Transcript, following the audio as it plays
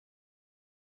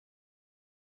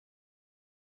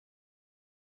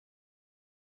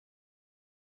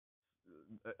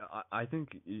I think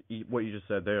what you just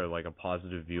said there, like a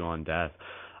positive view on death,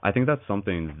 I think that's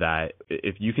something that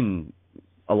if you can,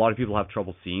 a lot of people have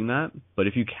trouble seeing that, but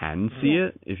if you can see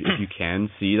it, if you can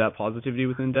see that positivity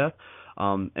within death,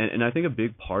 and I think a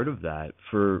big part of that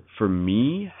for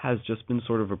me has just been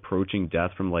sort of approaching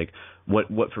death from like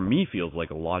what for me feels like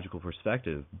a logical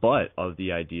perspective, but of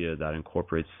the idea that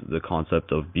incorporates the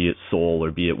concept of be it soul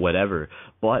or be it whatever,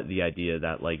 but the idea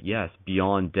that like yes,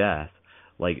 beyond death,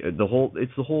 like it's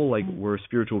the whole like we're a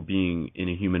spiritual being in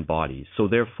a human body. So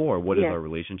therefore, what is our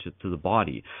relationship to the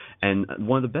body? And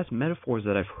one of the best metaphors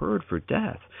that I've heard for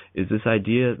death is this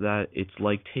idea that it's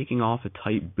like taking off a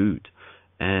tight boot.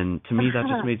 And to me, that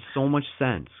just made so much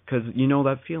sense because you know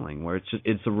that feeling where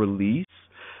it's a release,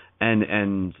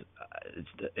 and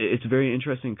it's very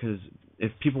interesting because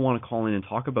if people want to call in and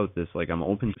talk about this, like I'm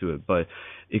open to it. But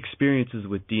experiences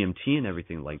with DMT and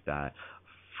everything like that,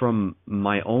 from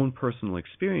my own personal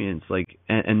experience, like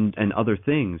and other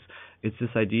things, it's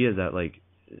this idea that like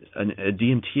a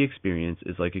DMT experience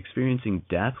is like experiencing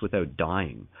death without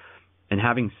dying, and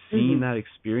having seen that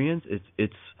experience,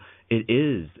 it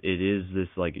is this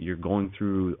like you're going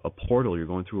through a portal, you're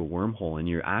going through a wormhole, and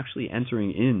you're actually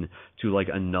entering into like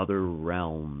another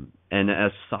realm. And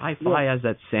as sci-fi as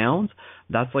that sounds,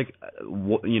 that's like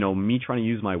me trying to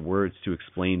use my words to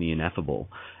explain the ineffable,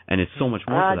 and it's so much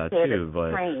more to that too.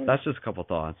 But that's just a couple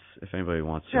thoughts. If anybody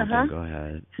wants to, go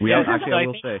ahead. I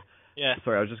will say. Yeah.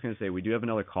 Sorry, I was just going to say we do have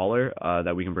another caller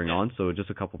that we can bring on. So just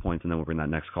a couple points, and then we'll bring that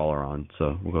next caller on.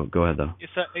 So we'll go ahead though.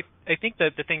 So I think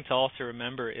that the thing to also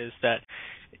remember is that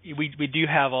we do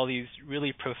have all these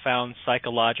really profound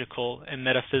psychological and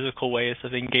metaphysical ways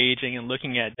of engaging and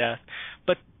looking at death,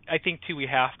 but I think too we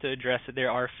have to address that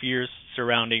there are fears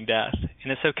surrounding death,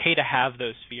 and it's okay to have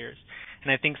those fears.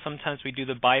 And I think sometimes we do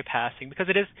the bypassing because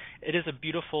it is a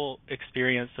beautiful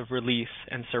experience of release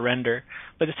and surrender.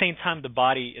 But at the same time, the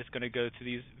body is going to go through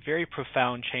these very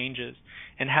profound changes.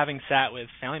 And having sat with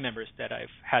family members that I've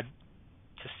had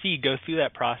to see go through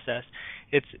that process,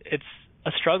 it's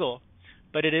a struggle,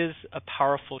 but it is a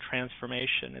powerful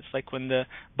transformation. It's like when the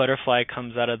butterfly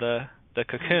comes out of the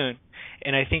cocoon.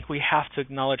 And I think we have to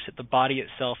acknowledge that the body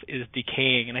itself is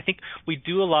decaying. And I think we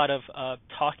do a lot of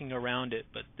talking around it,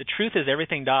 but the truth is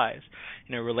everything dies.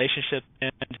 Relationships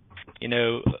end,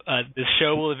 the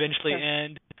show will eventually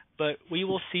end, but we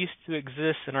will cease to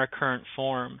exist in our current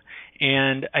form.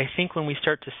 And I think when we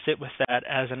start to sit with that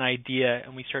as an idea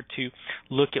and we start to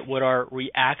look at what our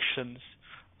reactions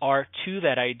are to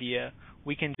that idea,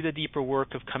 we can do the deeper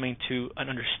work of coming to an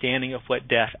understanding of what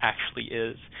death actually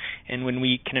is. And when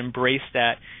we can embrace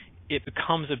that, it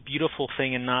becomes a beautiful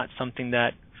thing and not something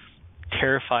that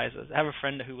terrifies us. I have a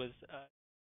friend who was